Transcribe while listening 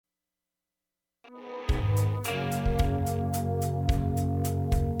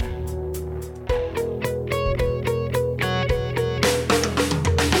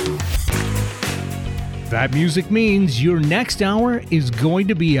That music means your next hour is going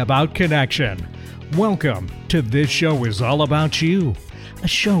to be about connection. Welcome to This Show Is All About You, a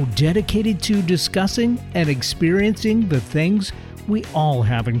show dedicated to discussing and experiencing the things we all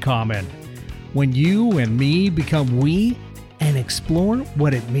have in common. When you and me become we and explore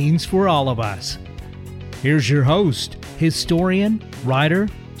what it means for all of us. Here's your host, historian, writer,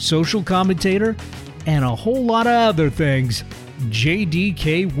 social commentator, and a whole lot of other things,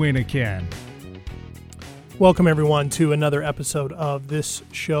 J.D.K. Winnikin. Welcome, everyone, to another episode of This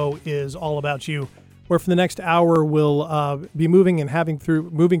Show Is All About You, where for the next hour we'll be moving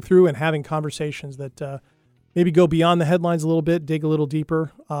through and having conversations that maybe go beyond the headlines a little bit, dig a little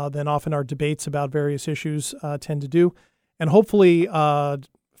deeper than often our debates about various issues tend to do, and hopefully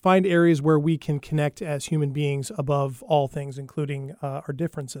find areas where we can connect as human beings above all things, including our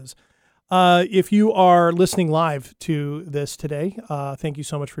differences. If you are listening live to this today, thank you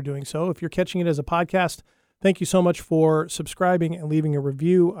so much for doing so. If you're catching it as a podcast, thank you so much for subscribing and leaving a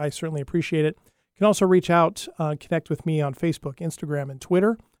review. I certainly appreciate it. You can also reach out, connect with me on Facebook, Instagram, and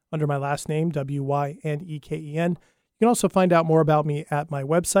Twitter under my last name, WYNEKEN. You can also find out more about me at my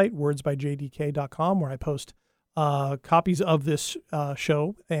website, wordsbyjdk.com, where I post copies of this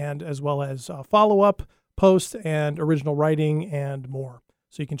show and as well as follow-up posts and original writing and more.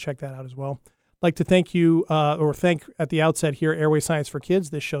 So you can check that out as well. I'd like to thank you, thank at the outset here, Airway Science for Kids,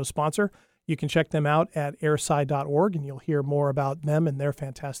 this show's sponsor. You can check them out at airsci.org, and you'll hear more about them and their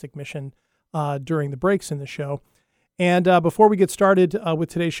fantastic mission during the breaks in the show. And before we get started with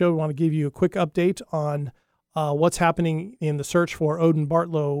today's show, we want to give you a quick update on what's happening in the search for Odin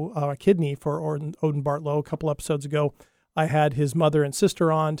Bartlow, kidney for Odin Bartlow. A couple episodes ago, I had his mother and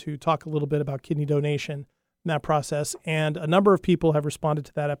sister on to talk a little bit about kidney donation in that process. And a number of people have responded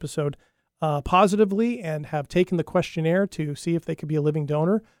to that episode positively and have taken the questionnaire to see if they could be a living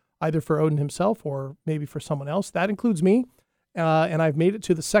donor, either for Odin himself or maybe for someone else. That includes me, and I've made it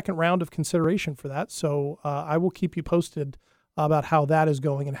to the second round of consideration for that. So I will keep you posted about how that is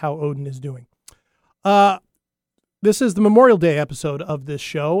going and how Odin is doing. This is the Memorial Day episode of this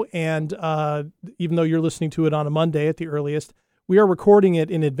show, and even though you're listening to it on a Monday at the earliest, we are recording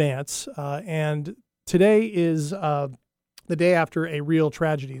it in advance, and today is the day after a real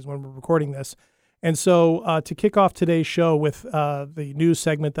tragedy is when we're recording this. And so to kick off today's show with the news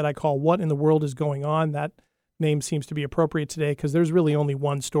segment that I call What in the World is Going On, that name seems to be appropriate today because there's really only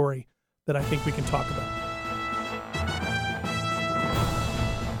one story that I think we can talk about.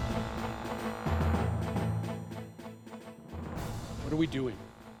 What are we doing?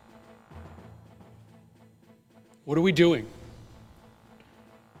 What are we doing?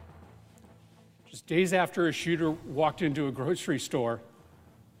 Just days after a shooter walked into a grocery store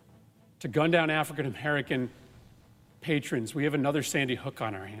to gun down African-American patrons, we have another Sandy Hook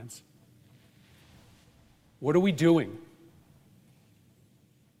on our hands. What are we doing?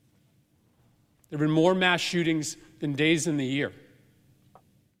 There have been more mass shootings than days in the year.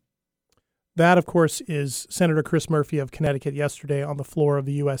 That, of course, is Senator Chris Murphy of Connecticut yesterday on the floor of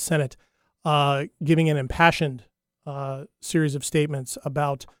the U.S. Senate, giving an impassioned series of statements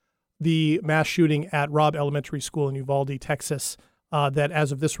about the mass shooting at Robb Elementary School in Uvalde, Texas, that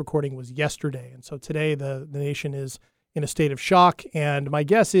as of this recording was yesterday. And so today the nation is in a state of shock, and my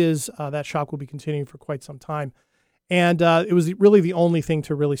guess is that shock will be continuing for quite some time. And it was really the only thing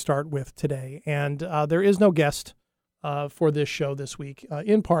to really start with today. And there is no guest for this show this week,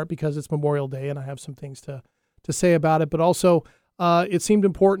 in part because it's Memorial Day and I have some things to say about it, but also it seemed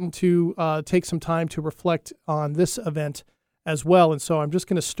important to take some time to reflect on this event as well. And so I'm just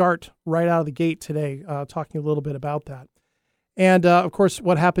going to start right out of the gate today talking a little bit about that. And, of course,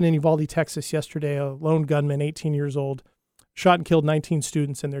 what happened in Uvalde, Texas yesterday, a lone gunman, 18 years old, shot and killed 19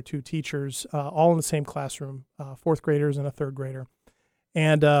 students and their two teachers, all in the same classroom, fourth graders and a third grader.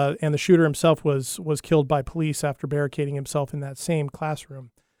 And the shooter himself was killed by police after barricading himself in that same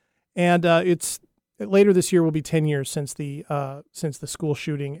classroom. And it's later this year will be 10 years since the school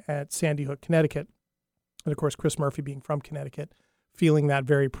shooting at Sandy Hook, Connecticut. And, of course, Chris Murphy being from Connecticut, feeling that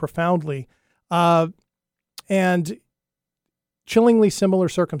very profoundly. And chillingly similar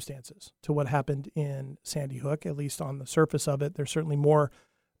circumstances to what happened in Sandy Hook, at least on the surface of it. There's certainly more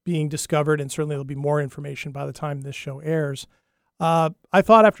being discovered, and certainly there'll be more information by the time this show airs. I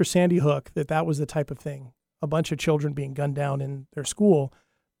thought after Sandy Hook that was the type of thing, a bunch of children being gunned down in their school,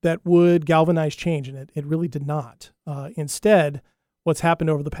 that would galvanize change, and it really did not. Instead, what's happened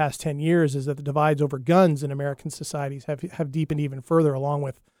over the past 10 years is that the divides over guns in American societies have deepened even further, along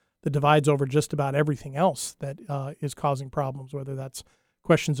with the divides over just about everything else that is causing problems, whether that's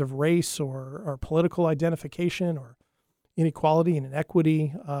questions of race or political identification or inequality and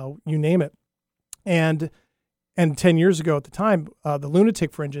inequity, you name it. And 10 years ago at the time, the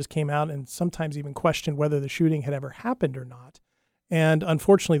lunatic fringes came out and sometimes even questioned whether the shooting had ever happened or not. And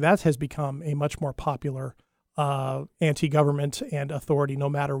unfortunately, that has become a much more popular anti-government and authority, no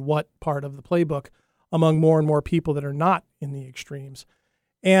matter what part of the playbook, among more and more people that are not in the extremes.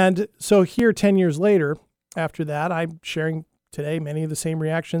 And so here, 10 years later, after that, I'm sharing today many of the same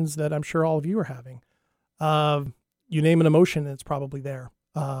reactions that I'm sure all of you are having. You name an emotion, and it's probably there,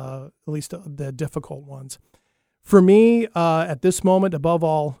 at least the difficult ones. For me, at this moment, above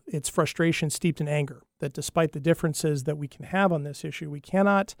all, it's frustration steeped in anger that despite the differences that we can have on this issue, we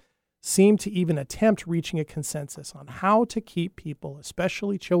cannot seem to even attempt reaching a consensus on how to keep people,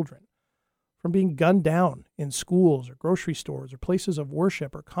 especially children, from being gunned down in schools or grocery stores or places of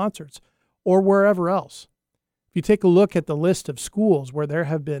worship or concerts or wherever else. If you take a look at the list of schools where there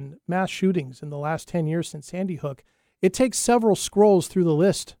have been mass shootings in the last 10 years since Sandy Hook, it takes several scrolls through the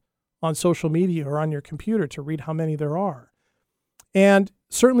list on social media or on your computer to read how many there are. And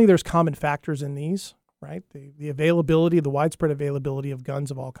certainly there's common factors in these, right? The availability, the widespread availability of guns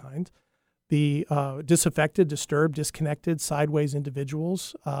of all kinds, the disaffected, disturbed, disconnected, sideways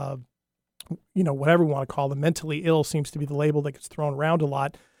individuals, whatever we want to call them. Mentally ill seems to be the label that gets thrown around a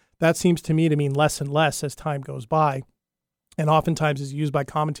lot. That seems to me to mean less and less as time goes by, and oftentimes is used by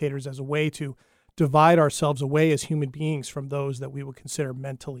commentators as a way to divide ourselves away as human beings from those that we would consider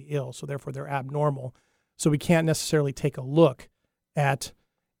mentally ill. So therefore they're abnormal. So we can't necessarily take a look at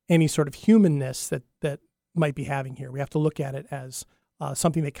any sort of humanness that might be having here. We have to look at it as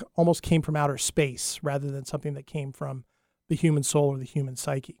something that almost came from outer space rather than something that came from the human soul or the human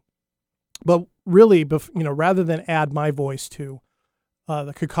psyche. But really, rather than add my voice to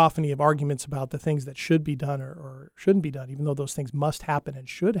the cacophony of arguments about the things that should be done or shouldn't be done, even though those things must happen and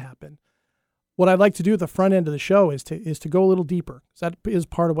should happen, what I'd like to do at the front end of the show is to go a little deeper, because that is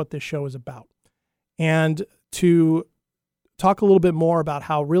part of what this show is about, and to talk a little bit more about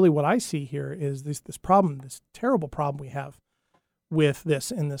how really what I see here is this problem, this terrible problem we have with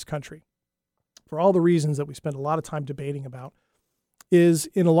this in this country, for all the reasons that we spend a lot of time debating about, is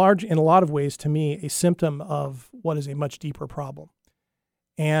in a lot of ways to me a symptom of what is a much deeper problem.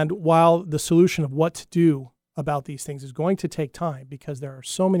 And while the solution of what to do about these things is going to take time, because there are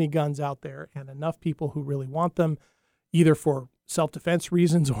so many guns out there and enough people who really want them, either for self-defense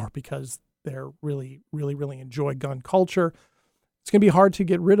reasons or because they're really enjoy gun culture, it's going to be hard to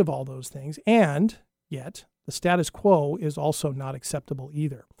get rid of all those things. And yet the status quo is also not acceptable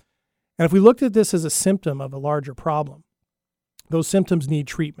either. And if we looked at this as a symptom of a larger problem, those symptoms need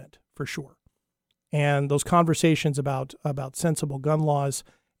treatment for sure. And those conversations about sensible gun laws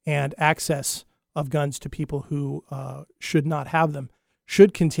and access of guns to people who should not have them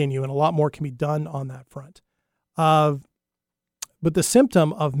should continue, and a lot more can be done on that front. But the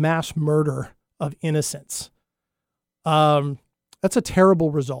symptom of mass murder of innocents, that's a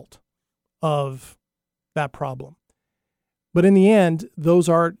terrible result of that problem. But in the end, those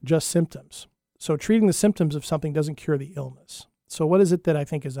are just symptoms. So treating the symptoms of something doesn't cure the illness. So what is it that I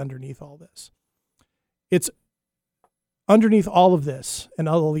think is underneath all this? It's underneath all of this and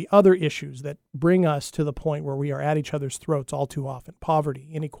all the other issues that bring us to the point where we are at each other's throats all too often: poverty,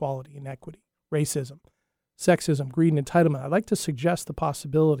 inequality, inequity, racism, sexism, greed, and entitlement. I'd like to suggest the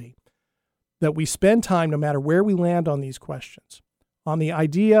possibility that we spend time, no matter where we land on these questions, on the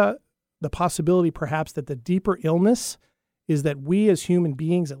idea, the possibility perhaps that the deeper illness is that we as human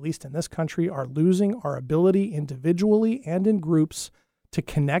beings, at least in this country, are losing our ability individually and in groups to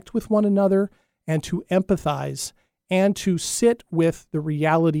connect with one another and to empathize and to sit with the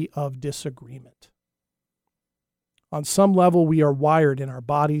reality of disagreement. On some level, we are wired in our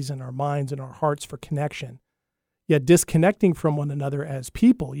bodies and our minds and our hearts for connection, yet disconnecting from one another as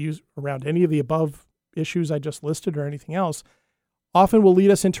people, around any of the above issues I just listed or anything else, often will lead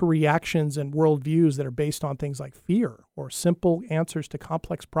us into reactions and worldviews that are based on things like fear or simple answers to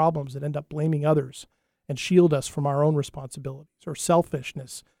complex problems that end up blaming others and shield us from our own responsibilities, or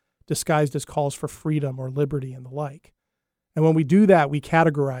selfishness disguised as calls for freedom or liberty and the like. And when we do that, we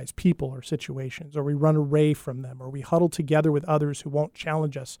categorize people or situations, or we run away from them, or we huddle together with others who won't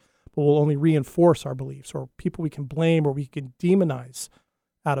challenge us but will only reinforce our beliefs, or people we can blame or we can demonize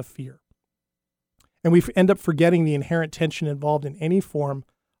out of fear. And we end up forgetting the inherent tension involved in any form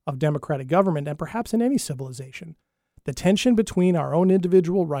of democratic government, and perhaps in any civilization. The tension between our own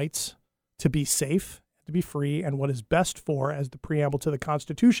individual rights to be safe, to be free, and what is best for, as the preamble to the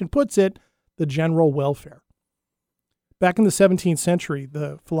Constitution puts it, the general welfare. Back in the 17th century,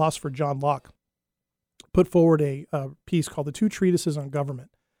 the philosopher John Locke put forward a piece called The Two Treatises on Government,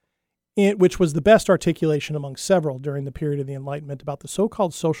 which was the best articulation among several during the period of the Enlightenment about the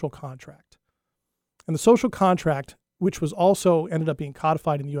so-called social contract. And the social contract, which was also ended up being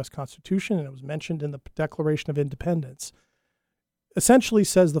codified in the U.S. Constitution, and it was mentioned in the Declaration of Independence, essentially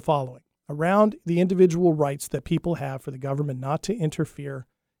says the following: around the individual rights that people have for the government not to interfere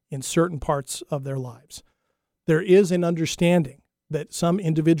in certain parts of their lives, there is an understanding that some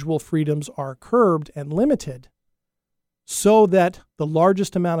individual freedoms are curbed and limited so that the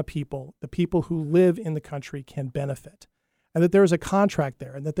largest amount of people, the people who live in the country, can benefit, and that there is a contract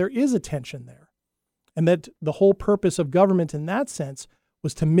there, and that there is a tension there, and that the whole purpose of government in that sense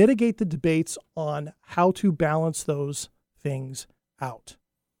was to mitigate the debates on how to balance those things out.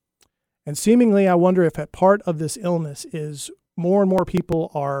 And seemingly, I wonder if a part of this illness is more and more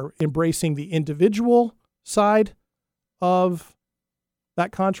people are embracing the individual side of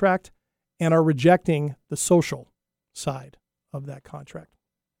that contract and are rejecting the social side of that contract.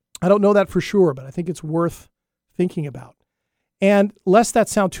 I don't know that for sure, but I think it's worth thinking about. And lest that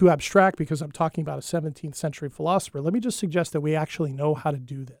sound too abstract because I'm talking about a 17th century philosopher, let me just suggest that we actually know how to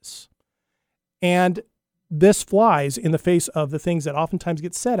do this. And this flies in the face of the things that oftentimes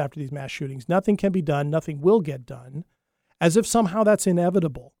get said after these mass shootings. Nothing can be done, nothing will get done, as if somehow that's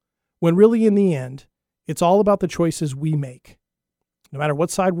inevitable, when really in the end, it's all about the choices we make, no matter what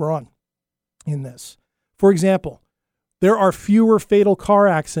side we're on in this. For example, there are fewer fatal car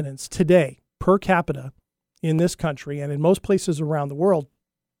accidents today per capita in this country and in most places around the world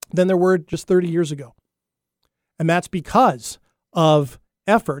than there were just 30 years ago. And that's because of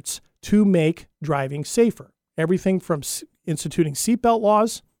efforts to make driving safer. Everything from instituting seatbelt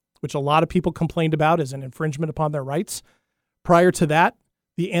laws, which a lot of people complained about as an infringement upon their rights. Prior to that,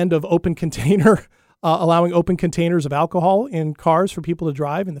 the end of open container, allowing open containers of alcohol in cars for people to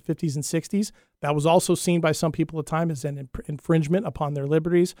drive in the 50s and 60s. That was also seen by some people at the time as an infringement upon their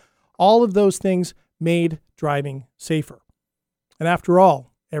liberties. All of those things made driving safer. And after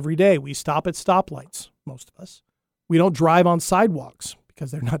all, every day we stop at stoplights, most of us. We don't drive on sidewalks because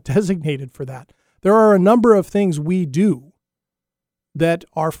they're not designated for that. There are a number of things we do that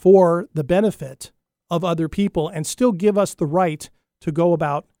are for the benefit of other people and still give us the right to go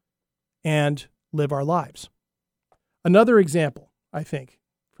about and live our lives. Another example, I think,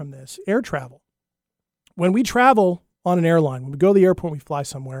 from this, air travel. When we travel on an airline, when we go to the airport, we fly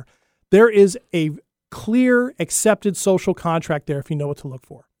somewhere, there is a clear, accepted social contract there if you know what to look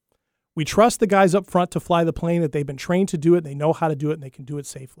for. We trust the guys up front to fly the plane, that they've been trained to do it, they know how to do it, and they can do it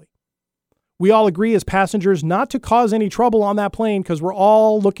safely. We all agree as passengers not to cause any trouble on that plane because we're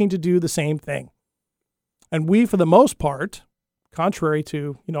all looking to do the same thing. And we, for the most part, contrary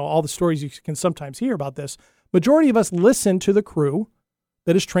to, all the stories you can sometimes hear about this, majority of us listen to the crew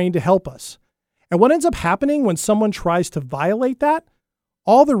that is trained to help us. And what ends up happening when someone tries to violate that,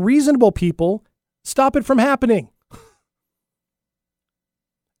 all the reasonable people stop it from happening.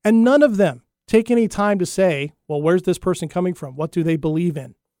 And none of them take any time to say, well, where's this person coming from? What do they believe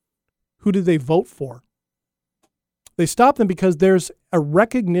in? Who do they vote for? They stop them because there's a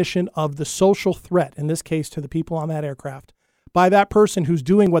recognition of the social threat, in this case to the people on that aircraft, by that person who's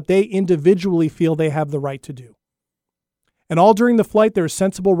doing what they individually feel they have the right to do. And all during the flight, there's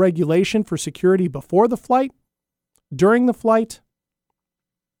sensible regulation for security before the flight, during the flight,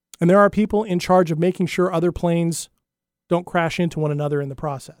 and there are people in charge of making sure other planes don't crash into one another in the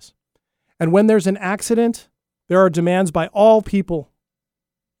process. And when there's an accident, there are demands by all people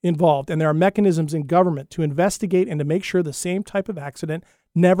involved, and there are mechanisms in government to investigate and to make sure the same type of accident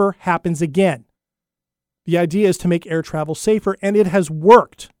never happens again. The idea is to make air travel safer, and it has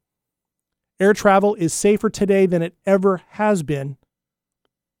worked. Air travel is safer today than it ever has been,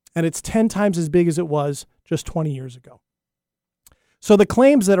 and it's 10 times as big as it was just 20 years ago. So the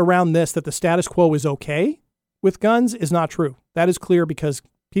claims that around this, that the status quo is okay with guns, is not true. That is clear because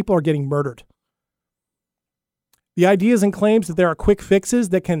people are getting murdered. The ideas and claims that there are quick fixes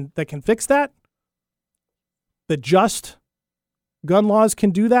that can fix that just gun laws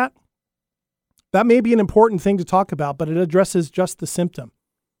can do that, that may be an important thing to talk about, but it addresses just the symptom.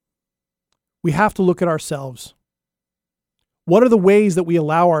 We have to look at ourselves. What are the ways that we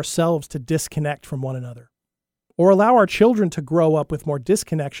allow ourselves to disconnect from one another? Or allow our children to grow up with more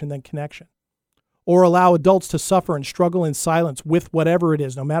disconnection than connection? Or allow adults to suffer and struggle in silence with whatever it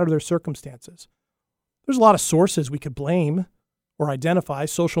is, no matter their circumstances? There's a lot of sources we could blame or identify: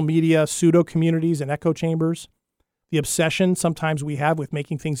 social media, pseudo-communities, and echo chambers. The obsession sometimes we have with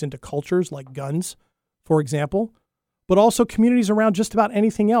making things into cultures like guns, for example, but also communities around just about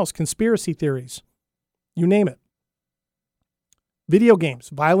anything else, conspiracy theories, you name it. Video games,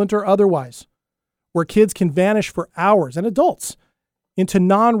 violent or otherwise, where kids can vanish for hours, and adults, into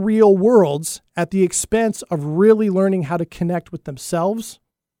non-real worlds at the expense of really learning how to connect with themselves,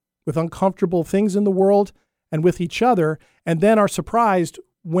 with uncomfortable things in the world, and with each other, and then are surprised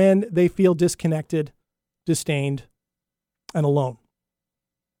when they feel disconnected, disdained, and alone.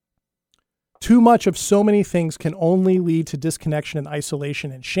 Too much of so many things can only lead to disconnection and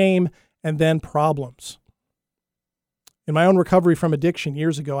isolation and shame, and then problems. In my own recovery from addiction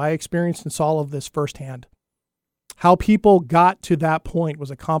years ago, I experienced and saw all of this firsthand. How people got to that point was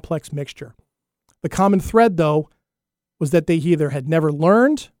a complex mixture. The common thread, though, was that they either had never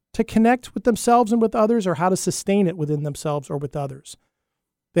learned to connect with themselves and with others, or how to sustain it within themselves or with others.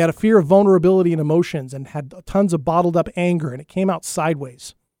 They had a fear of vulnerability and emotions and had tons of bottled up anger, and it came out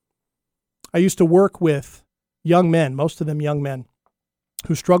sideways. I used to work with young men, most of them young men,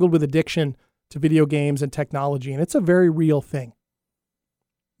 who struggled with addiction to video games and technology, and it's a very real thing.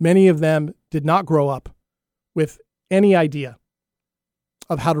 Many of them did not grow up with any idea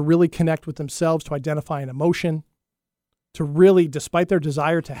of how to really connect with themselves, to identify an emotion, to really, despite their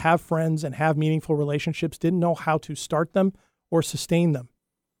desire to have friends and have meaningful relationships, didn't know how to start them or sustain them.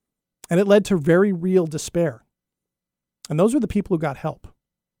 And it led to very real despair. And those are the people who got help.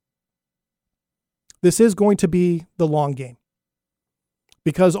 This is going to be the long game,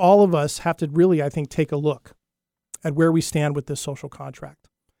 because all of us have to really, I think, take a look at where we stand with this social contract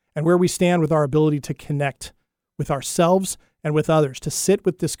and where we stand with our ability to connect with ourselves and with others, to sit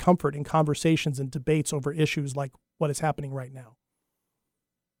with discomfort in conversations and debates over issues like what is happening right now.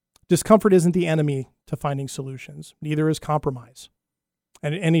 Discomfort isn't the enemy to finding solutions. Neither is compromise.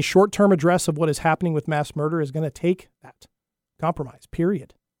 And any short-term address of what is happening with mass murder is going to take that compromise,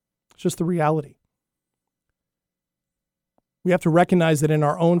 period. It's just the reality. We have to recognize that in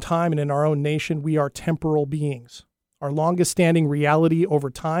our own time and in our own nation, we are temporal beings. Our longest standing reality over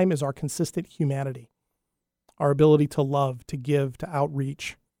time is our consistent humanity, our ability to love, to give, to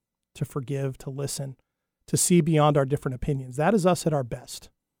outreach, to forgive, to listen, to see beyond our different opinions. That is us at our best.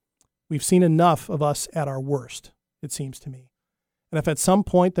 We've seen enough of us at our worst, it seems to me. And if at some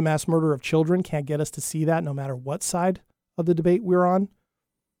point the mass murder of children can't get us to see that, no matter what side of the debate we're on,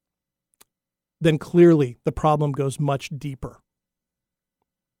 then clearly the problem goes much deeper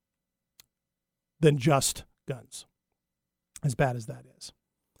than just guns, as bad as that is.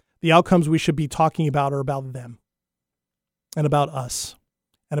 The outcomes we should be talking about are about them and about us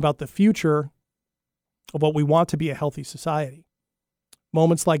and about the future of what we want to be a healthy society.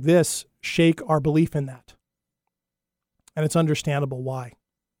 Moments like this shake our belief in that. And it's understandable why.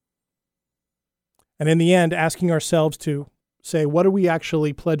 And in the end, asking ourselves to say, what do we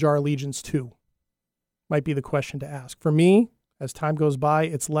actually pledge our allegiance to? Might be the question to ask. For me, as time goes by,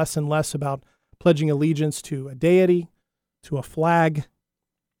 it's less and less about pledging allegiance to a deity, to a flag,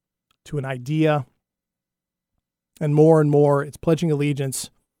 to an idea. And more, it's pledging allegiance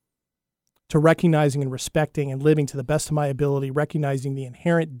to recognizing and respecting and living to the best of my ability, recognizing the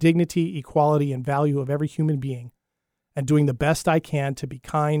inherent dignity, equality, and value of every human being, and doing the best I can to be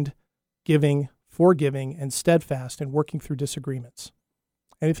kind, giving, forgiving, and steadfast in working through disagreements.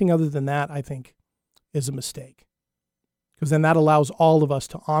 Anything other than that, I think, is a mistake. Because then that allows all of us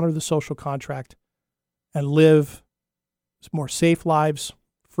to honor the social contract and live more safe lives,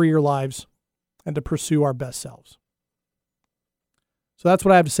 freer lives, and to pursue our best selves. So that's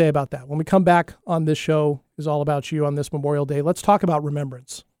what I have to say about that. When we come back on this show is all about you on this Memorial Day. Let's talk about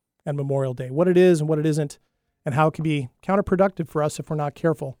remembrance and Memorial Day, what it is and what it isn't, and how it can be counterproductive for us if we're not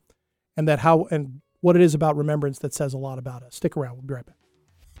careful, and what it is about remembrance that says a lot about us. Stick around. We'll be right back.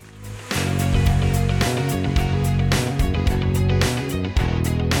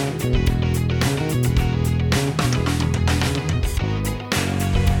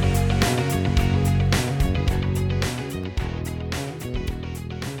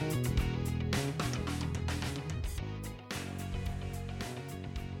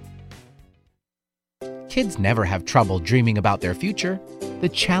 Kids never have trouble dreaming about their future. The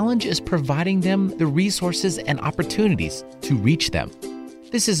challenge is providing them the resources and opportunities to reach them.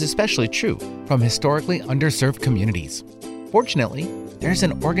 This is especially true from historically underserved communities. Fortunately, there's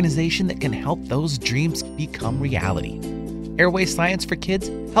an organization that can help those dreams become reality. Airway Science for Kids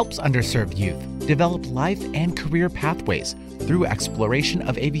helps underserved youth develop life and career pathways through exploration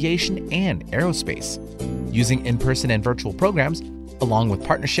of aviation and aerospace. Using in-person and virtual programs, along with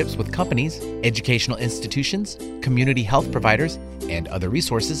partnerships with companies, educational institutions, community health providers, and other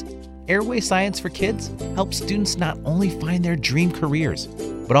resources, Airway Science for Kids helps students not only find their dream careers,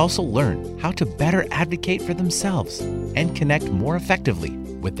 but also learn how to better advocate for themselves and connect more effectively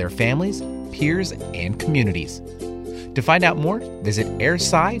with their families, peers, and communities. To find out more, visit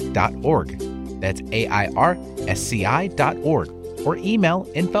airsci.org. That's AIRSCI.org. Or email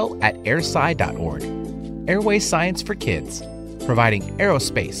info@airsci.org. Airway Science for Kids, providing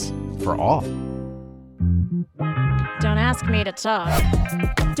aerospace for all. Don't Ask Me to Talk.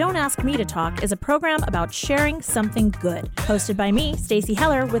 Don't Ask Me to Talk is a program about sharing something good. Hosted by me, Stacey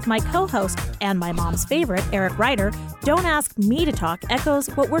Heller, with my co-host and my mom's favorite, Eric Ryder, Don't Ask Me to Talk echoes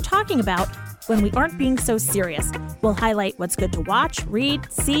what we're talking about when we aren't being so serious. We'll highlight what's good to watch,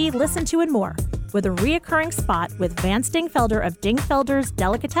 read, see, listen to, and more, with a reoccurring spot with Vance Dingfelder of Dingfelder's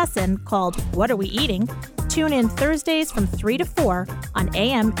Delicatessen called What Are We Eating? Tune in Thursdays from 3 to 4 on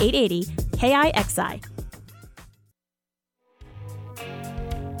AM 880 KIXI.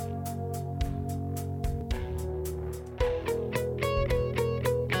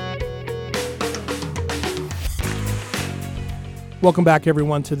 Welcome back,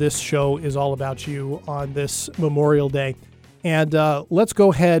 everyone, to This Show Is All About You on this Memorial Day. And let's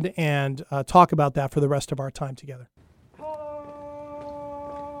go ahead and talk about that for the rest of our time together.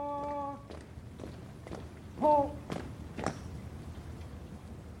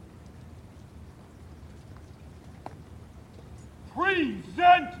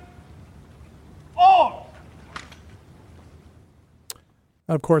 Present all.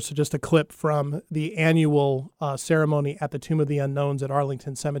 Of course, just a clip from the annual ceremony at the Tomb of the Unknowns at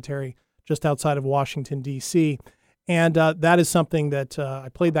Arlington Cemetery, just outside of Washington, D.C. And that is something that I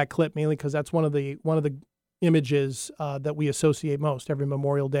played that clip mainly because that's one of the images that we associate most. Every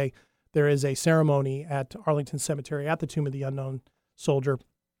Memorial Day, there is a ceremony at Arlington Cemetery at the Tomb of the Unknown Soldier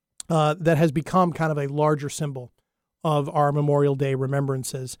that has become kind of a larger symbol of our Memorial Day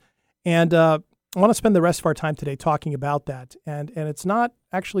remembrances. And I want to spend the rest of our time today talking about that. And it's not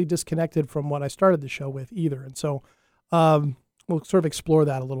actually disconnected from what I started the show with either. And so we'll sort of explore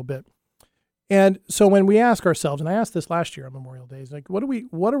that a little bit. And so when we ask ourselves, and I asked this last year on Memorial Day, like, what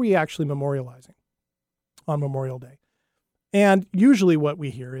are we actually memorializing on Memorial Day? And usually what we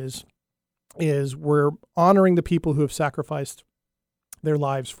hear is we're honoring the people who have sacrificed their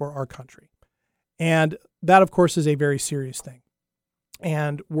lives for our country. And that, of course, is a very serious thing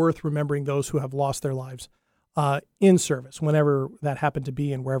and worth remembering those who have lost their lives in service, whenever that happened to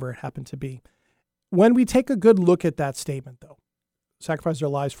be and wherever it happened to be. When we take a good look at that statement, though, sacrifice their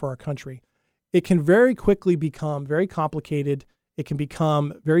lives for our country, it can very quickly become very complicated. It can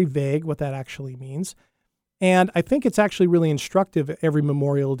become very vague what that actually means. And I think it's actually really instructive every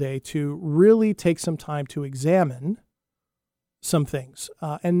Memorial Day to really take some time to examine some things,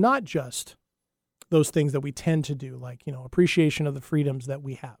 and not just those things that we tend to do, like, appreciation of the freedoms that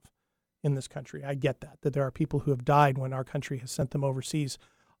we have in this country. I get that there are people who have died when our country has sent them overseas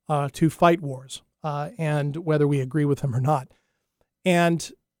to fight wars, and whether we agree with them or not.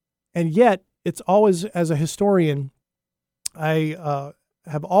 And yet, it's always, as a historian, I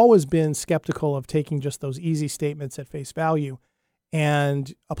have always been skeptical of taking just those easy statements at face value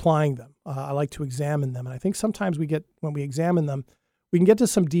and applying them. I like to examine them. And I think sometimes when we examine them, we can get to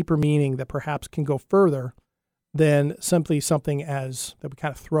some deeper meaning that perhaps can go further than simply something as that we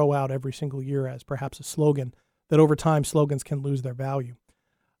kind of throw out every single year as perhaps a slogan, that over time slogans can lose their value.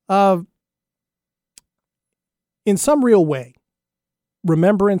 In some real way,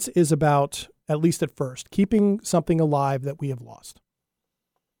 remembrance is about, at least at first, keeping something alive that we have lost.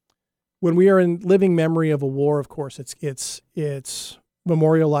 When we are in living memory of a war, of course, it's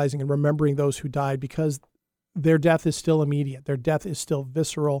memorializing and remembering those who died because their death is still immediate. Their death is still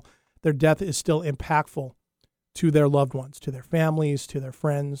visceral. Their death is still impactful to their loved ones, to their families, to their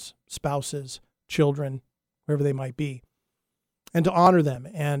friends, spouses, children, wherever they might be, and to honor them.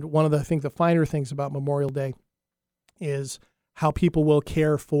 And one of the finer things about Memorial Day is how people will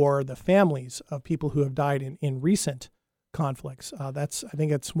care for the families of people who have died in recent conflicts. I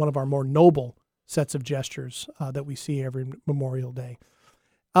think it's one of our more noble sets of gestures that we see every Memorial Day.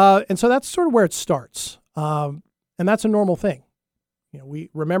 And so that's sort of where it starts. And that's a normal thing.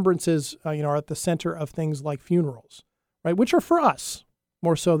 Remembrances, are at the center of things like funerals, right? Which are for us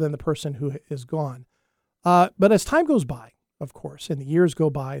more so than the person who is gone. But as time goes by, of course, and the years go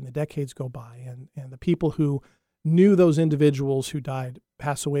by and the decades go by and the people who knew those individuals who died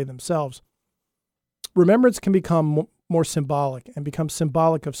pass away themselves, remembrance can become more symbolic and become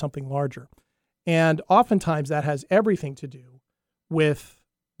symbolic of something larger. And oftentimes that has everything to do with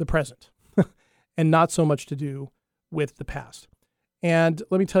the present and not so much to do with the past. And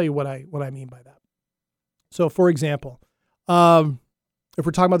let me tell you what I mean by that. So, for example, if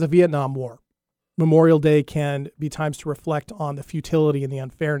we're talking about the Vietnam War, Memorial Day can be times to reflect on the futility and the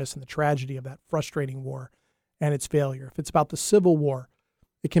unfairness and the tragedy of that frustrating war and its failure. If it's about the Civil War,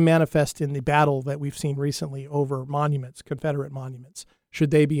 It can manifest in the battle that we've seen recently over monuments, Confederate monuments.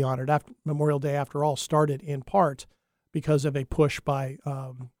 Should they be honored? Memorial Day, after all, started in part because of a push by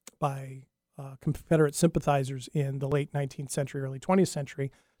Confederate sympathizers in the late 19th century, early 20th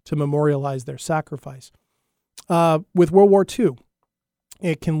century to memorialize their sacrifice. With World War II,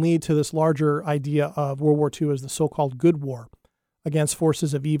 it can lead to this larger idea of World War II as the so-called good war against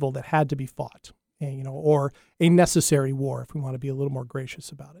forces of evil that had to be fought, or a necessary war, if we want to be a little more gracious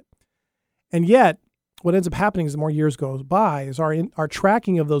about it. And yet, what ends up happening as the more years goes by is our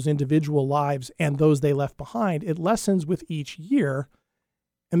tracking of those individual lives and those they left behind, it lessens with each year,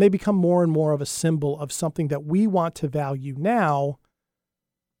 and they become more and more of a symbol of something that we want to value now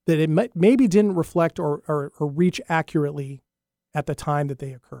that it maybe didn't reflect or reach accurately at the time that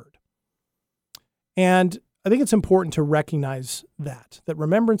they occurred. And I think it's important to recognize that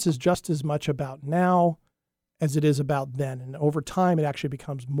remembrance is just as much about now as it is about then. And over time, it actually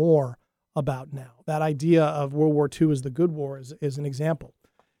becomes more about now. That idea of World War II as the good war is an example.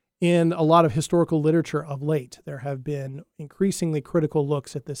 In a lot of historical literature of late, there have been increasingly critical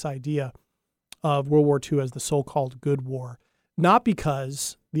looks at this idea of World War II as the so-called good war, not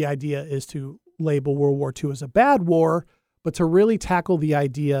because the idea is to label World War II as a bad war, but to really tackle the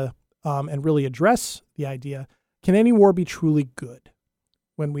idea and really address the idea, can any war be truly good?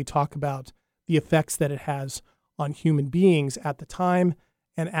 When we talk about the effects that it has on human beings at the time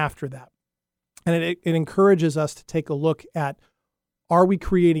and after that. And it encourages us to take a look at, are we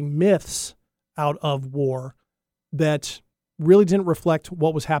creating myths out of war that really didn't reflect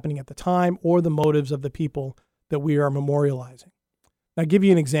what was happening at the time or the motives of the people that we are memorializing? I'll give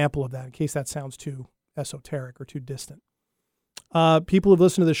you an example of that in case that sounds too esoteric or too distant. People who've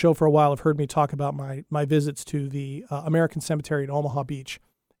listened to the show for a while have heard me talk about my visits to the American Cemetery in Omaha Beach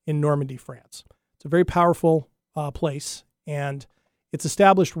in Normandy, France. It's a very powerful place, and it's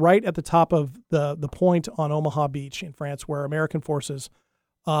established right at the top of the point on Omaha Beach in France where American forces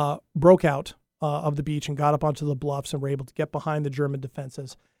broke out of the beach and got up onto the bluffs and were able to get behind the German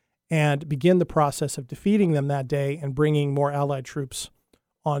defenses and begin the process of defeating them that day and bringing more Allied troops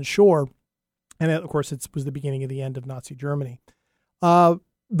on shore. And of course, it was the beginning of the end of Nazi Germany. The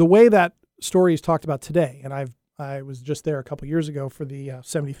way that story is talked about today, and I was just there a couple years ago for the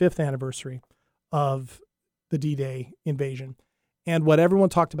 75th anniversary of the D-Day invasion. And what everyone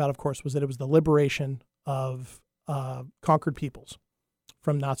talked about, of course, was that it was the liberation of conquered peoples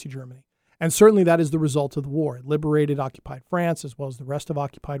from Nazi Germany. And certainly that is the result of the war. It liberated occupied France as well as the rest of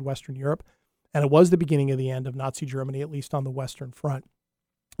occupied Western Europe. And it was the beginning of the end of Nazi Germany, at least on the Western Front.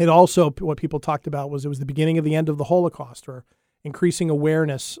 It also, what people talked about was it was the beginning of the end of the Holocaust, or increasing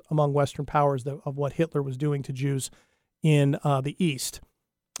awareness among Western powers of what Hitler was doing to Jews in the East.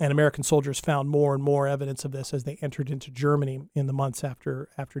 And American soldiers found more and more evidence of this as they entered into Germany in the months after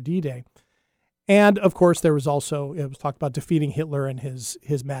D-Day. And of course, it was talked about defeating Hitler and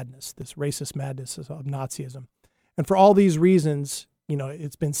his madness, this racist madness of Nazism. And for all these reasons,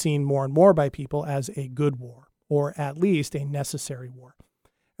 it's been seen more and more by people as a good war, or at least a necessary war.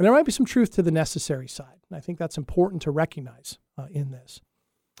 And there might be some truth to the necessary side. And I think that's important to recognize in this.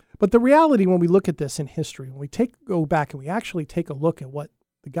 But the reality, when we look at this in history, when we go back and we actually take a look at what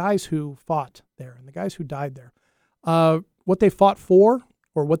the guys who fought there and the guys who died there, what they fought for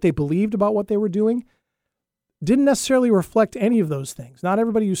or what they believed about what they were doing didn't necessarily reflect any of those things. Not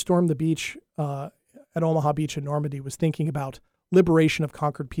everybody who stormed the beach at Omaha Beach in Normandy was thinking about liberation of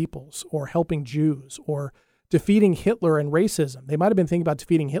conquered peoples or helping Jews or defeating Hitler and racism. They might have been thinking about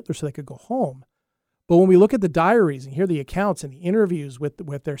defeating Hitler so they could go home. But when we look at the diaries and hear the accounts and the interviews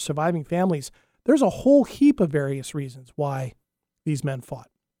with their surviving families, there's a whole heap of various reasons why these men fought.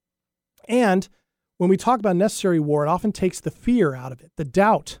 And when we talk about necessary war, it often takes the fear out of it, the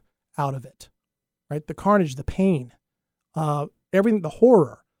doubt out of it, right? The carnage, the pain, everything, the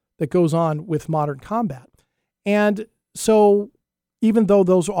horror that goes on with modern combat. And so even though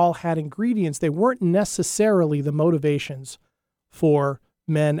those all had ingredients, they weren't necessarily the motivations for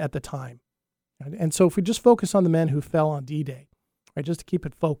men at the time. And so if we just focus on the men who fell on D-Day, right, just to keep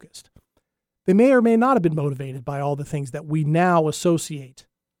it focused, they may or may not have been motivated by all the things that we now associate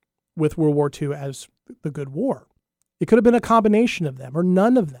with World War II as the good war. It could have been a combination of them or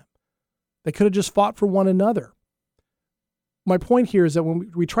none of them. They could have just fought for one another. My point here is that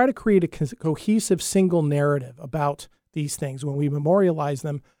when we try to create a cohesive single narrative about these things, when we memorialize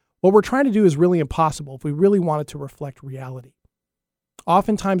them, what we're trying to do is really impossible if we really want it to reflect reality.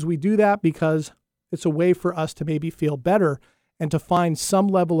 Oftentimes we do that because it's a way for us to maybe feel better and to find some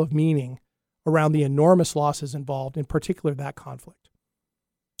level of meaning around the enormous losses involved, in particular that conflict.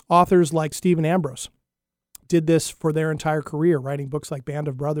 Authors like Stephen Ambrose did this for their entire career, writing books like Band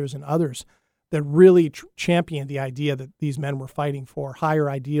of Brothers and others that really championed the idea that these men were fighting for higher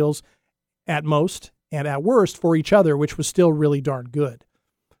ideals at most and at worst for each other, which was still really darn good.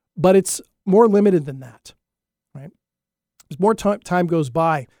 But it's more limited than that, right? As more time goes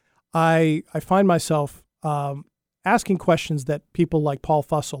by, I find myself asking questions that people like Paul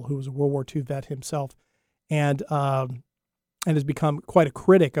Fussell, who was a World War II vet himself, and has become quite a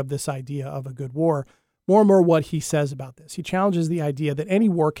critic of this idea of a good war, more and more what he says about this. He challenges the idea that any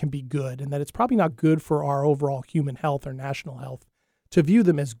war can be good and that it's probably not good for our overall human health or national health to view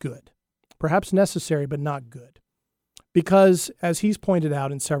them as good, perhaps necessary, but not good. Because, as he's pointed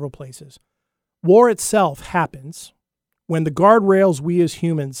out in several places, war itself happens when the guardrails we as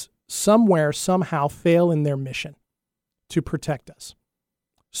humans somewhere, somehow fail in their mission to protect us.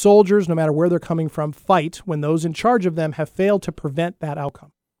 Soldiers, no matter where they're coming from, fight when those in charge of them have failed to prevent that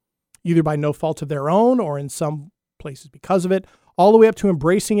outcome, either by no fault of their own or in some places because of it, all the way up to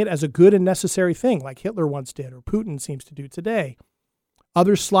embracing it as a good and necessary thing, like Hitler once did or Putin seems to do today.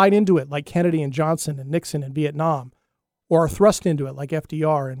 Others slide into it, like Kennedy and Johnson and Nixon in Vietnam, or are thrust into it, like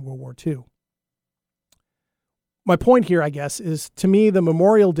FDR in World War II. My point here, I guess, is to me the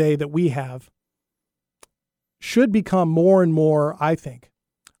Memorial Day that we have should become more and more, I think,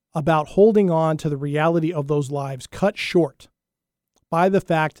 about holding on to the reality of those lives cut short by the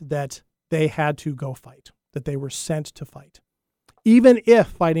fact that they had to go fight, that they were sent to fight, even if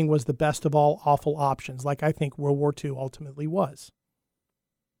fighting was the best of all awful options, like I think World War II ultimately was.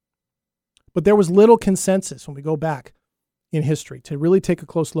 But there was little consensus when we go back in history to really take a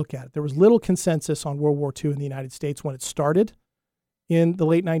close look at it. There was little consensus on World War II in the United States when it started in the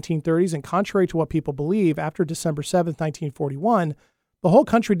late 1930s. And contrary to what people believe, after December 7th, 1941, the whole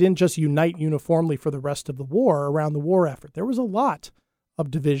country didn't just unite uniformly for the rest of the war around the war effort. There was a lot of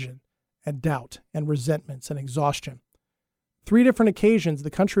division and doubt and resentments and exhaustion. 3 different occasions,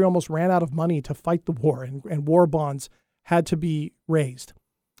 the country almost ran out of money to fight the war, and war bonds had to be raised.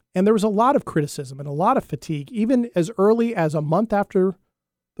 And there was a lot of criticism and a lot of fatigue. Even as early as a month after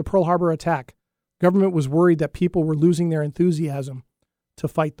the Pearl Harbor attack, government was worried that people were losing their enthusiasm to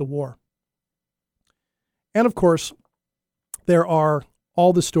fight the war. And of course, there are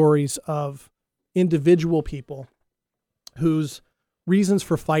all the stories of individual people whose reasons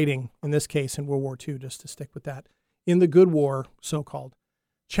for fighting, in this case in World War II, just to stick with that, in the good war, so-called,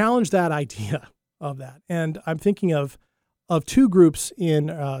 challenge that idea of that. And I'm thinking of 2 groups in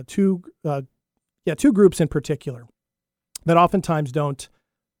two groups in particular that oftentimes don't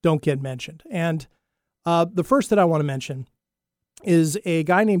get mentioned. And the first that I want to mention is a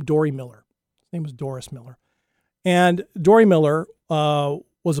guy named Dory Miller. His name was Doris Miller. And Dory Miller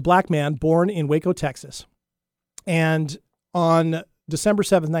was a black man born in Waco, Texas. And on December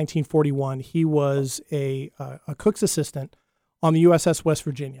 7th, 1941, he was a cook's assistant on the USS West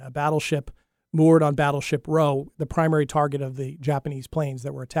Virginia, a battleship moored on Battleship Row, the primary target of the Japanese planes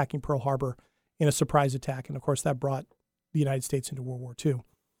that were attacking Pearl Harbor in a surprise attack. And of course, that brought the United States into World War II.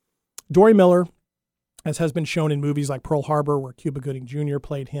 Dory Miller, as has been shown in movies like Pearl Harbor, where Cuba Gooding Jr.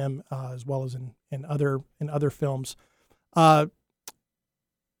 played him, as well as in other films, in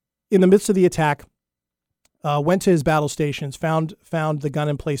the midst of the attack, went to his battle stations, found the gun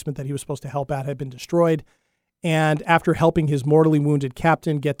emplacement that he was supposed to help at had been destroyed, and after helping his mortally wounded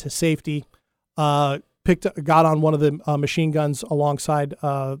captain get to safety, got on one of the machine guns alongside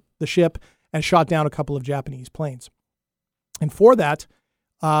the ship and shot down a couple of Japanese planes. And for that,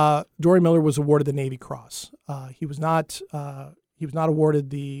 Dory Miller was awarded the Navy Cross. He was not awarded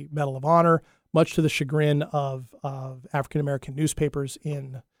the Medal of Honor, much to the chagrin of African American newspapers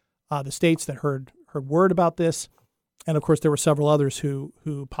in the States that heard word about this. And of course, there were several others who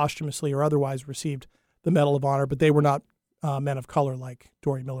posthumously or otherwise received the Medal of Honor, but they were not men of color like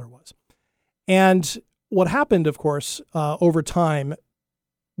Dory Miller was. And what happened, of course, over time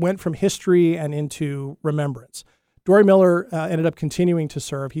went from history and into remembrance. Dory Miller ended up continuing to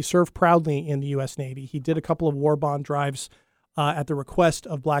serve. He served proudly in the U.S. Navy. He did a couple of war bond drives at the request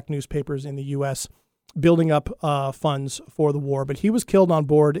of black newspapers in the U.S., building up funds for the war. But he was killed on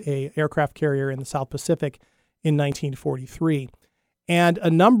board an aircraft carrier in the South Pacific in 1943. And a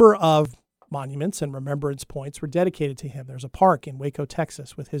number of monuments and remembrance points were dedicated to him. There's a park in Waco,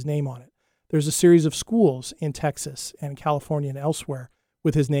 Texas, with his name on it. There's a series of schools in Texas and California and elsewhere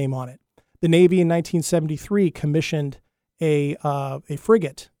with his name on it. The Navy in 1973 commissioned a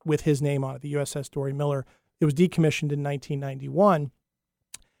frigate with his name on it, the USS Dory Miller. It was decommissioned in 1991.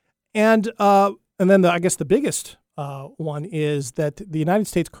 And then I guess the biggest one is that the United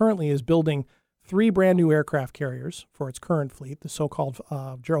States currently is building 3 brand new aircraft carriers for its current fleet, the so-called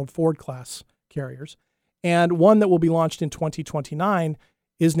Gerald Ford class carriers. And one that will be launched in 2029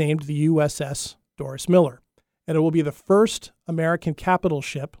 is named the USS Doris Miller. And it will be the first American capital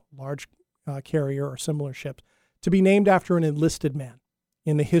ship, large carrier or similar ship, to be named after an enlisted man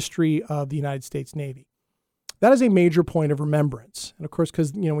in the history of the United States Navy. That is a major point of remembrance. And of course,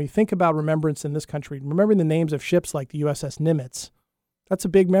 because when you think about remembrance in this country, remembering the names of ships like the USS Nimitz, that's a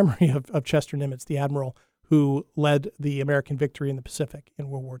big memory of Chester Nimitz, the admiral who led the American victory in the Pacific in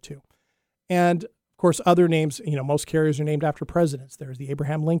World War II. And of course, other names, most carriers are named after presidents. There's the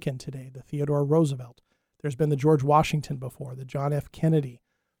Abraham Lincoln today, the Theodore Roosevelt. There's been the George Washington before, the John F. Kennedy.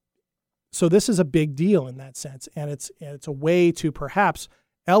 So this is a big deal in that sense. And it's a way to perhaps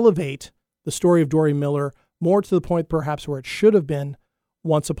elevate the story of Dory Miller more to the point perhaps where it should have been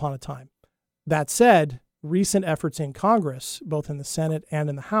once upon a time. That said, recent efforts in Congress, both in the Senate and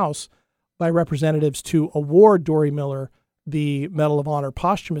in the House, by representatives to award Dory Miller the Medal of Honor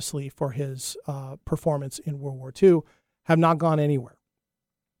posthumously for his performance in World War II have not gone anywhere,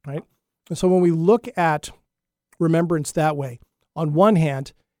 right? And so when we look at remembrance that way, on one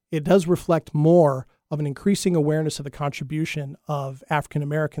hand, it does reflect more of an increasing awareness of the contribution of African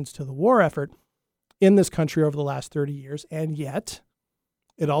Americans to the war effort in this country over the last 30 years, and yet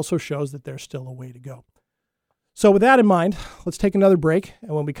it also shows that there's still a way to go. So with that in mind, let's take another break,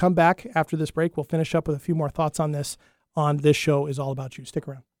 and when we come back after this break, we'll finish up with a few more thoughts on this Show Is All About You. Stick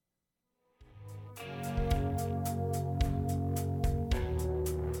around.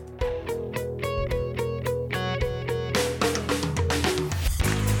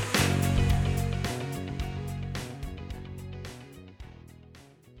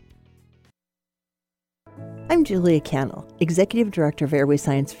 I'm Julia Cannell, Executive Director of Airway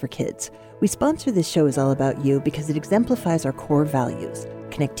Science for Kids. We sponsor This Show Is All About You because it exemplifies our core values: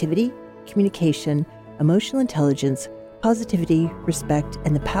 connectivity, communication, emotional intelligence, positivity, respect,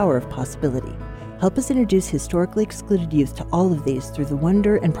 and the power of possibility. Help us introduce historically excluded youth to all of these through the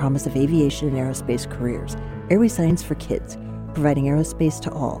wonder and promise of aviation and aerospace careers. Airway Science for Kids, providing aerospace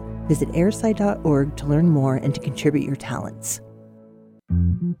to all. Visit airsci.org to learn more and to contribute your talents.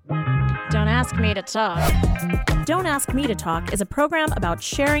 Don't Ask Me to Talk. Don't Ask Me to Talk is a program about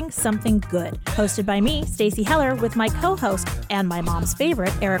sharing something good. Hosted by me, Stacey Heller, with my co-host and my mom's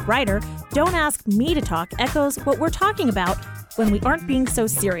favorite, Eric Ryder. Don't Ask Me to Talk echoes what we're talking about when we aren't being so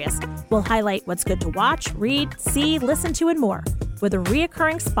serious. We'll highlight what's good to watch, read, see, listen to, and more. With a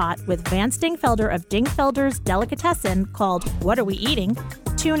reoccurring spot with Vance Dingfelder of Dingfelder's Delicatessen called What Are We Eating?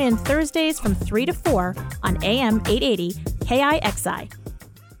 Tune in Thursdays from 3 to 4 on AM 880 KIXI.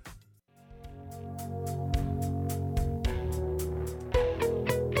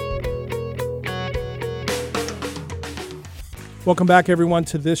 Welcome back, everyone,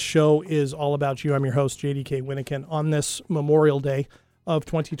 to This Show Is All About You. I'm your host, JDK Winnikin, on this Memorial Day of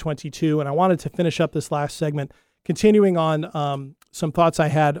 2022. And I wanted to finish up this last segment, continuing on some thoughts I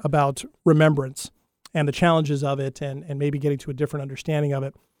had about remembrance and the challenges of it and maybe getting to a different understanding of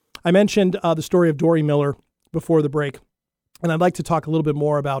it. I mentioned the story of Dory Miller before the break, and I'd like to talk a little bit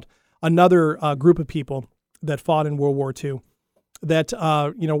more about another group of people that fought in World War II that,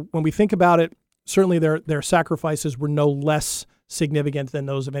 when we think about it, certainly their sacrifices were no less significant than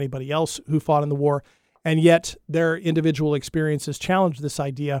those of anybody else who fought in the war, and yet their individual experiences challenged this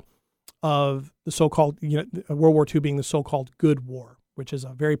idea of the so-called, World War II being the so-called good war, which is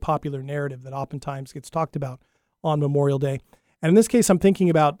a very popular narrative that oftentimes gets talked about on Memorial Day. And in this case, I'm thinking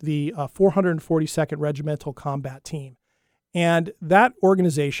about the 442nd Regimental Combat Team. And that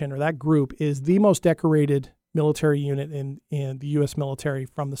organization or that group is the most decorated military unit in the U.S. military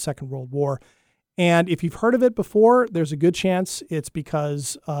from the Second World War. And if you've heard of it before, there's a good chance it's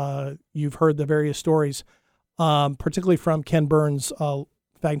because you've heard the various stories, particularly from Ken Burns'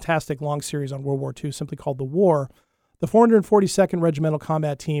 fantastic long series on World War II, simply called The War. The 442nd Regimental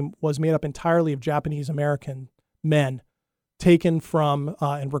Combat Team was made up entirely of Japanese-American men taken from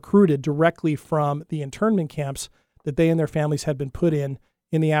and recruited directly from the internment camps that they and their families had been put in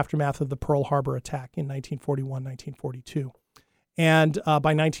the aftermath of the Pearl Harbor attack in 1941, 1942. And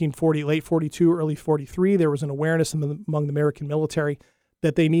by 1940, late 42, early 43, there was an awareness among the American military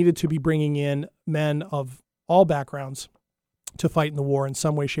that they needed to be bringing in men of all backgrounds to fight in the war in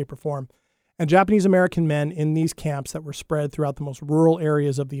some way, shape, or form. And Japanese-American men in these camps that were spread throughout the most rural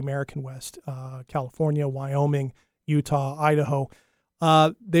areas of the American West, California, Wyoming, Utah, Idaho,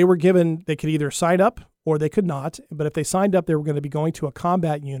 they were given, they could either sign up or they could not. But if they signed up, they were going to be going to a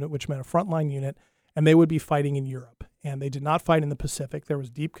combat unit, which meant a frontline unit, and they would be fighting in Europe. And they did not fight in the Pacific. There was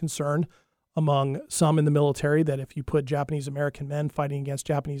deep concern among some in the military that if you put Japanese-American men fighting against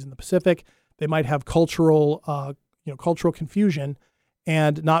Japanese in the Pacific, they might have cultural confusion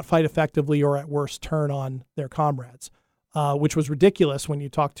and not fight effectively or at worst turn on their comrades, which was ridiculous when you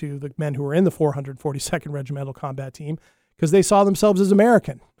talk to the men who were in the 442nd Regimental Combat Team, because they saw themselves as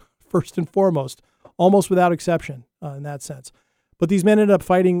American, first and foremost, almost without exception in that sense. But these men ended up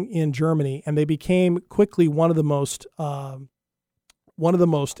fighting in Germany, and they became quickly one of the most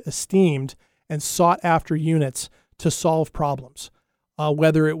esteemed and sought after units to solve problems,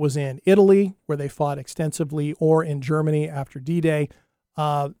 whether it was in Italy, where they fought extensively, or in Germany after D-Day.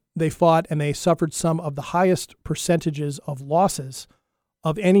 They fought and they suffered some of the highest percentages of losses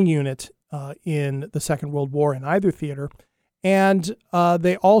of any unit in the Second World War in either theater. And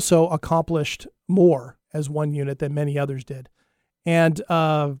they also accomplished more as one unit than many others did. And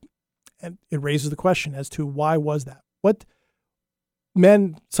it raises the question as to why was that?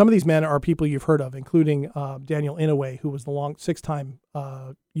 Some of these men are people you've heard of, including Daniel Inouye, who was the six-time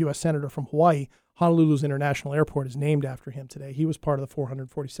U.S. Senator from Hawaii. Honolulu's International Airport is named after him today. He was part of the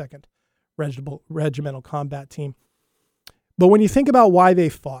 442nd Regimental Combat Team. But when you think about why they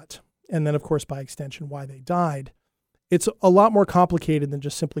fought, and then, of course, by extension, why they died, it's a lot more complicated than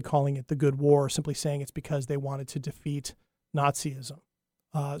just simply calling it the Good War, or simply saying it's because they wanted to defeat Nazism.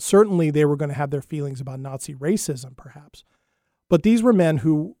 Certainly, they were going to have their feelings about Nazi racism, perhaps. But these were men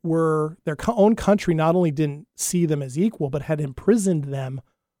who were, their own country not only didn't see them as equal, but had imprisoned them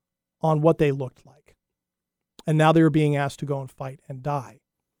on what they looked like. And now they were being asked to go and fight and die.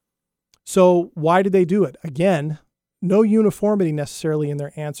 So why did they do it? Again, no uniformity necessarily in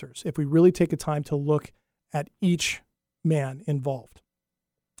their answers, if we really take a time to look at each man involved.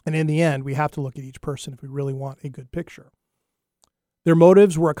 And in the end, we have to look at each person if we really want a good picture. Their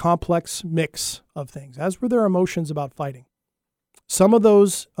motives were a complex mix of things, as were their emotions about fighting. Some of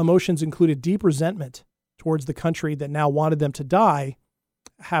those emotions included deep resentment towards the country that now wanted them to die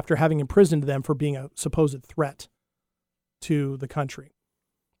after having imprisoned them for being a supposed threat to the country.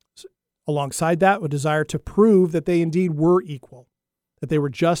 Alongside that, a desire to prove that they indeed were equal, that they were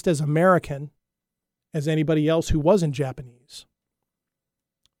just as American as anybody else who wasn't Japanese.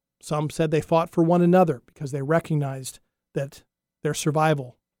 Some said they fought for one another because they recognized that their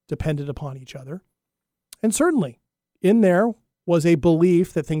survival depended upon each other. And certainly, in there was a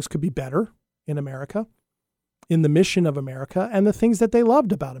belief that things could be better in America, in the mission of America, and the things that they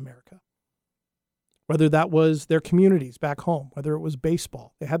loved about America. Whether that was their communities back home, whether it was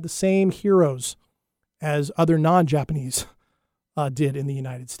baseball. They had the same heroes as other non-Japanese did in the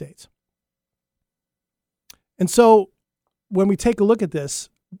United States. And so when we take a look at this,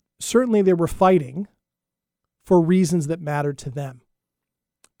 certainly they were fighting for reasons that mattered to them.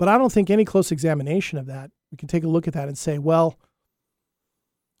 But I don't think any close examination of that, we can take a look at that and say, well,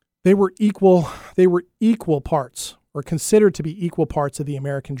 they were equal parts, or considered to be equal parts of the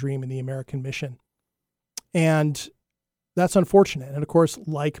American dream and the American mission. And that's unfortunate. And of course,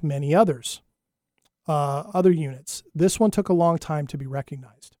 like many others, other units, this one took a long time to be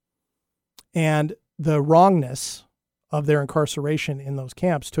recognized. And the wrongness of their incarceration in those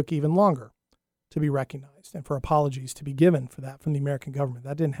camps took even longer to be recognized and for apologies to be given for that from the American government.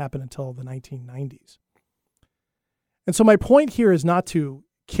 That didn't happen until the 1990s. And so my point here is not to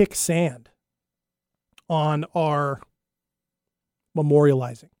kick sand on our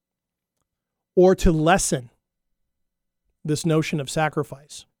memorializing or to lessen this notion of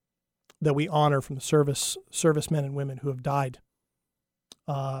sacrifice that we honor from the servicemen and women who have died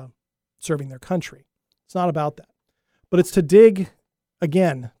serving their country. It's not about that. But it's to dig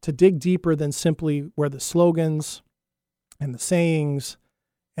deeper than simply where the slogans and the sayings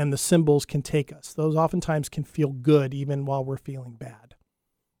and the symbols can take us. Those oftentimes can feel good even while we're feeling bad.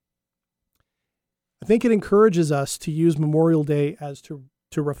 I think it encourages us to use Memorial Day as to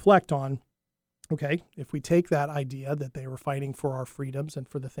reflect on, okay, if we take that idea that they were fighting for our freedoms and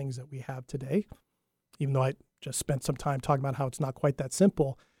for the things that we have today, even though I just spent some time talking about how it's not quite that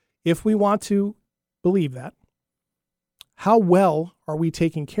simple, if we want to believe that, how well are we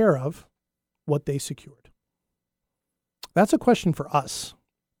taking care of what they secured? That's a question for us.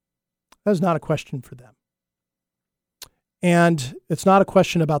 That is not a question for them. And it's not a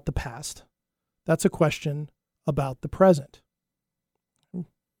question about the past. That's a question about the present.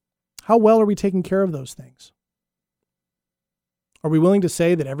 How well are we taking care of those things? Are we willing to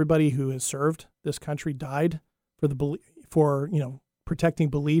say that everybody who has served this country died for protecting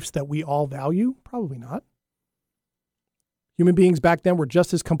beliefs that we all value? Probably not. Human beings back then were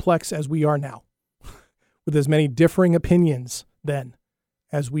just as complex as we are now, with as many differing opinions then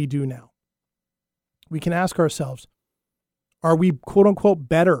as we do now. We can ask ourselves, are we quote unquote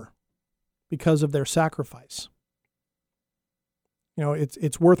better because of their sacrifice?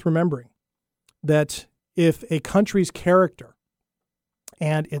 It's worth remembering that if a country's character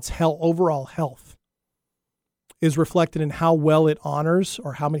and its overall health is reflected in how well it honors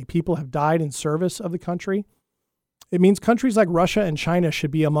or how many people have died in service of the country, it means countries like Russia and China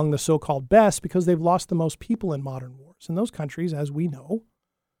should be among the so-called best because they've lost the most people in modern wars. And those countries, as we know,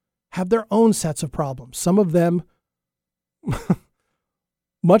 have their own sets of problems, some of them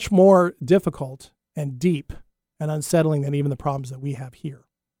much more difficult and deep and unsettling than even the problems that we have here.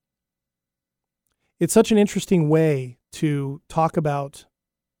 It's such an interesting way to talk about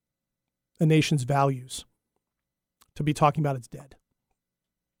a nation's values, to be talking about its dead,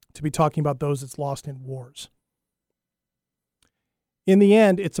 to be talking about those it's lost in wars. In the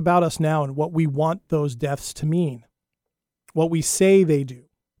end, it's about us now and what we want those deaths to mean, what we say they do,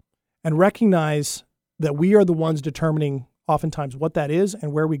 and recognize that we are the ones determining oftentimes what that is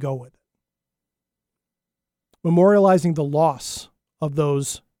and where we go with it. Memorializing the loss of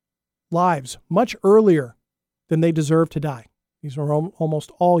those lives much earlier than they deserve to die. These are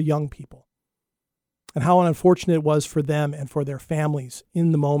almost all young people. And how unfortunate it was for them and for their families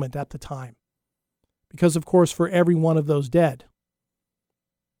in the moment at the time. Because, of course, for every one of those dead,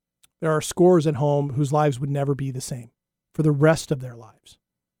 there are scores at home whose lives would never be the same for the rest of their lives.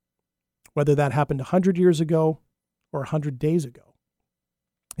 Whether that happened 100 years ago or 100 days ago,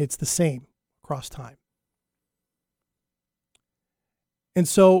 it's the same across time. And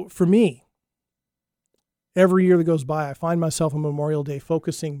so for me, every year that goes by, I find myself on Memorial Day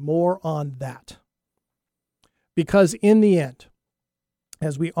focusing more on that. Because in the end,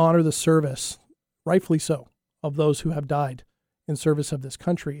 as we honor the service, rightfully so, of those who have died in service of this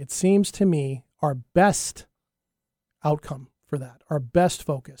country, it seems to me our best outcome for that, our best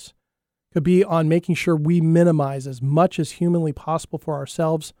focus, could be on making sure we minimize as much as humanly possible for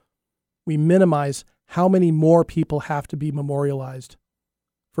ourselves. We minimize how many more people have to be memorialized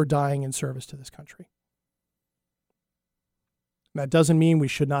for dying in service to this country. That doesn't mean we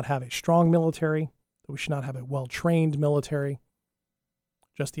should not have a strong military, that we should not have a well-trained military.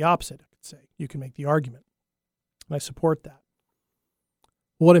 Just the opposite, I could say. You can make the argument. And I support that.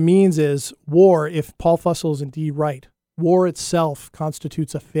 What it means is war, if Paul Fussell is indeed right, war itself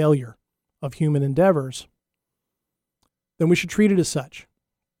constitutes a failure of human endeavors, then we should treat it as such.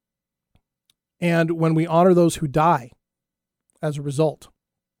 And when we honor those who die as a result,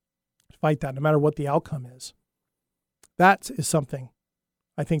 fight that no matter what the outcome is, that is something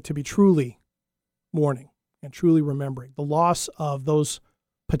I think to be truly mourning and truly remembering. The loss of those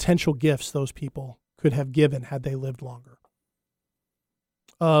potential gifts those people could have given had they lived longer,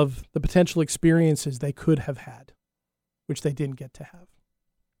 of the potential experiences they could have had, which they didn't get to have.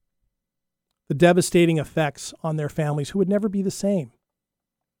 The devastating effects on their families who would never be the same,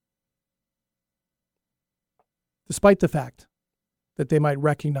 despite the fact that they might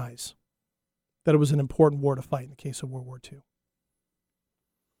recognize that it was an important war to fight in the case of World War II.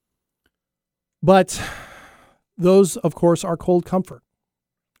 But those, of course, are cold comfort,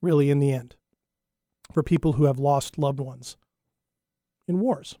 really, in the end, for people who have lost loved ones in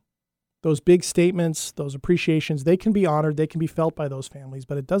wars. Those big statements, those appreciations, they can be honored, they can be felt by those families,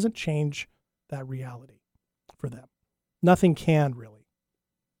 but it doesn't change that reality for them. Nothing can, really.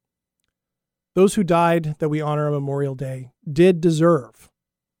 Those who died that we honor on Memorial Day did deserve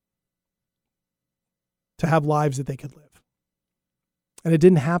to have lives that they could live. And it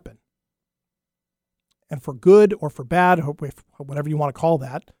didn't happen. And for good or for bad, whatever you want to call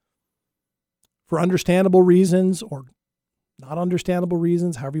that, for understandable reasons or not understandable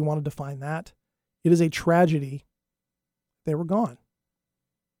reasons, however you want to define that, it is a tragedy they were gone.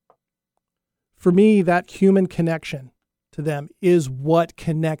 For me, that human connection to them is what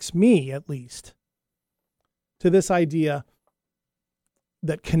connects me, at least, to this idea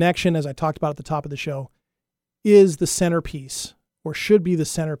that connection, as I talked about at the top of the show, is the centerpiece, or should be the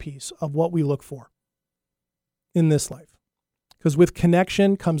centerpiece, of what we look for in this life. Because with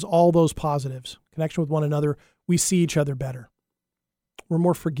connection comes all those positives. Connection with one another, we see each other better. We're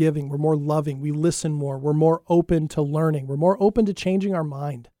more forgiving, we're more loving, we listen more, we're more open to learning, we're more open to changing our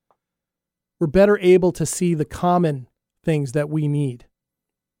mind. We're better able to see the common things that we need.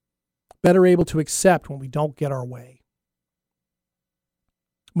 Better able to accept when we don't get our way.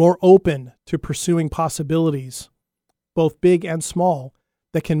 More open to pursuing possibilities, both big and small,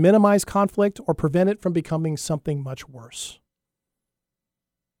 that can minimize conflict or prevent it from becoming something much worse.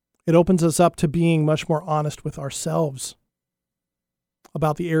 It opens us up to being much more honest with ourselves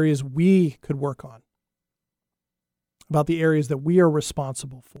about the areas we could work on, about the areas that we are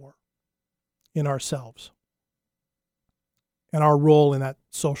responsible for in ourselves, and our role in that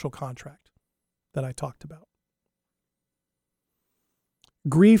social contract that I talked about.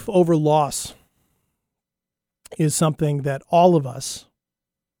 Grief over loss is something that all of us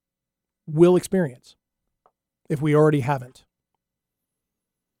will experience if we already haven't.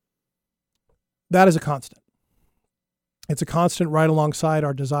 That is a constant. It's a constant right alongside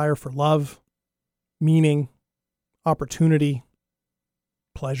our desire for love, meaning, opportunity,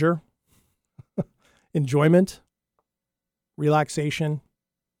 pleasure, enjoyment, relaxation.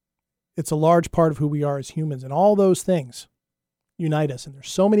 It's a large part of who we are as humans, and all those things unite us. And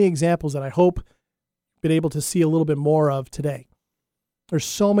there's so many examples that I hope you've been able to see a little bit more of today. There's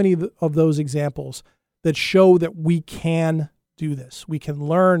so many of those examples that show that we can do this. We can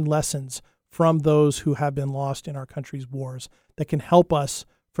learn lessons from those who have been lost in our country's wars that can help us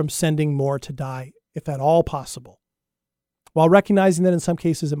from sending more to die, if at all possible, while recognizing that in some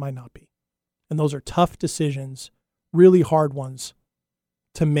cases it might not be. And those are tough decisions, really hard ones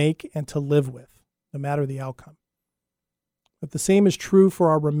to make and to live with, no matter the outcome. But the same is true for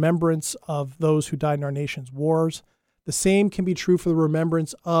our remembrance of those who died in our nation's wars. The same can be true for the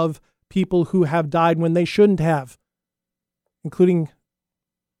remembrance of people who have died when they shouldn't have, including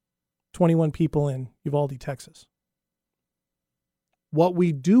 21 people in Uvalde, Texas. What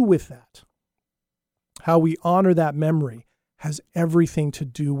we do with that, how we honor that memory, has everything to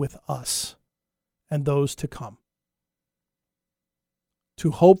do with us and those to come.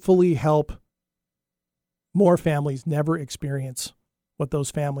 To hopefully help more families never experience what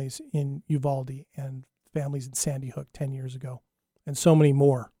those families in Uvalde and families in Sandy Hook 10 years ago, and so many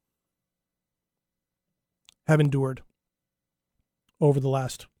more, have endured over the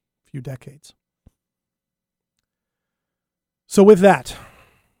last few decades. So with that,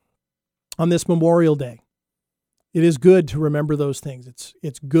 on this Memorial Day, it is good to remember those things.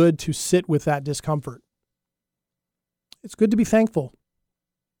 It's good to sit with that discomfort. It's good to be thankful.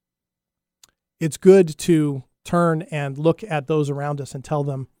 It's good to turn and look at those around us and tell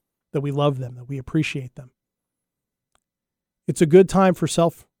them that we love them, that we appreciate them. It's a good time for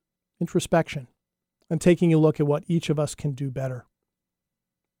self-introspection and taking a look at what each of us can do better,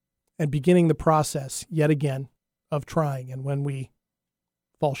 and beginning the process yet again of trying. And when we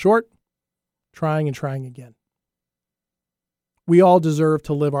fall short, trying and trying again. We all deserve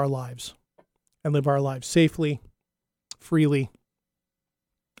to live our lives, and live our lives safely, freely,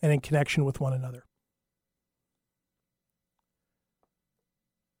 and in connection with one another.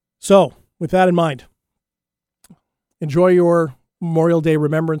 So, with that in mind, enjoy your Memorial Day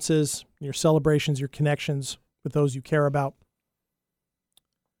remembrances, your celebrations, your connections with those you care about.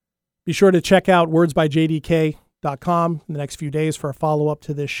 Be sure to check out wordsbyjdk.com in the next few days for a follow-up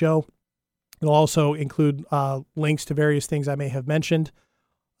to this show. It'll also include links to various things I may have mentioned.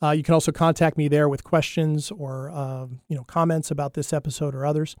 You can also contact me there with questions or comments about this episode or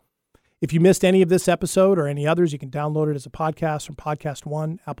others. If you missed any of this episode or any others, you can download it as a podcast from Podcast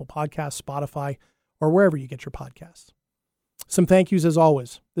One, Apple Podcasts, Spotify, or wherever you get your podcasts. Some thank yous as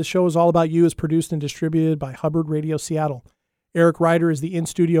always. This show is all about you is produced and distributed by Hubbard Radio Seattle. Eric Ryder is the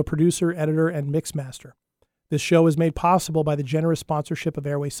in-studio producer, editor, and mix master. This show is made possible by the generous sponsorship of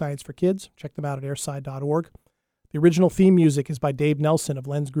Airway Science for Kids. Check them out at airside.org. The original theme music is by Dave Nelson of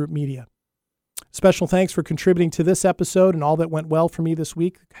Lens Group Media. Special thanks for contributing to this episode and all that went well for me this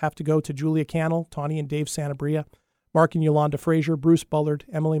week have to go to Julia Cannell, Tawny and Dave Santabria, Mark and Yolanda Frazier, Bruce Bullard,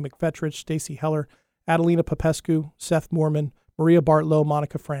 Emily McFetrich, Stacy Heller, Adelina Popescu, Seth Moorman, Maria Bartlow,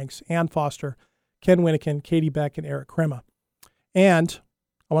 Monica Franks, Ann Foster, Ken Winnikin, Katie Beck, and Eric Crema. And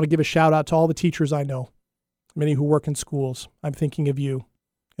I want to give a shout out to all the teachers I know, many who work in schools. I'm thinking of you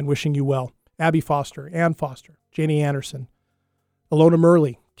and wishing you well. Abby Foster, Ann Foster, Janie Anderson, Alona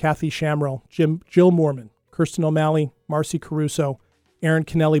Murley, Kathy Shamrell, Jill Moorman, Kirsten O'Malley, Marcy Caruso, Aaron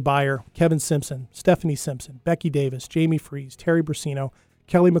Kennelly-Beyer, Kevin Simpson, Stephanie Simpson, Becky Davis, Jamie Fries, Terry Brasino,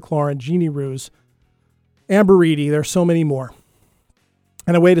 Kelly McLaurin, Jeannie Ruse, Amber Reedy. There's so many more.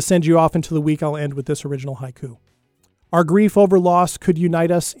 And a way to send you off into the week, I'll end with this original haiku. Our grief over loss could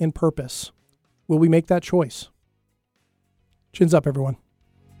unite us in purpose. Will we make that choice? Chins up, everyone.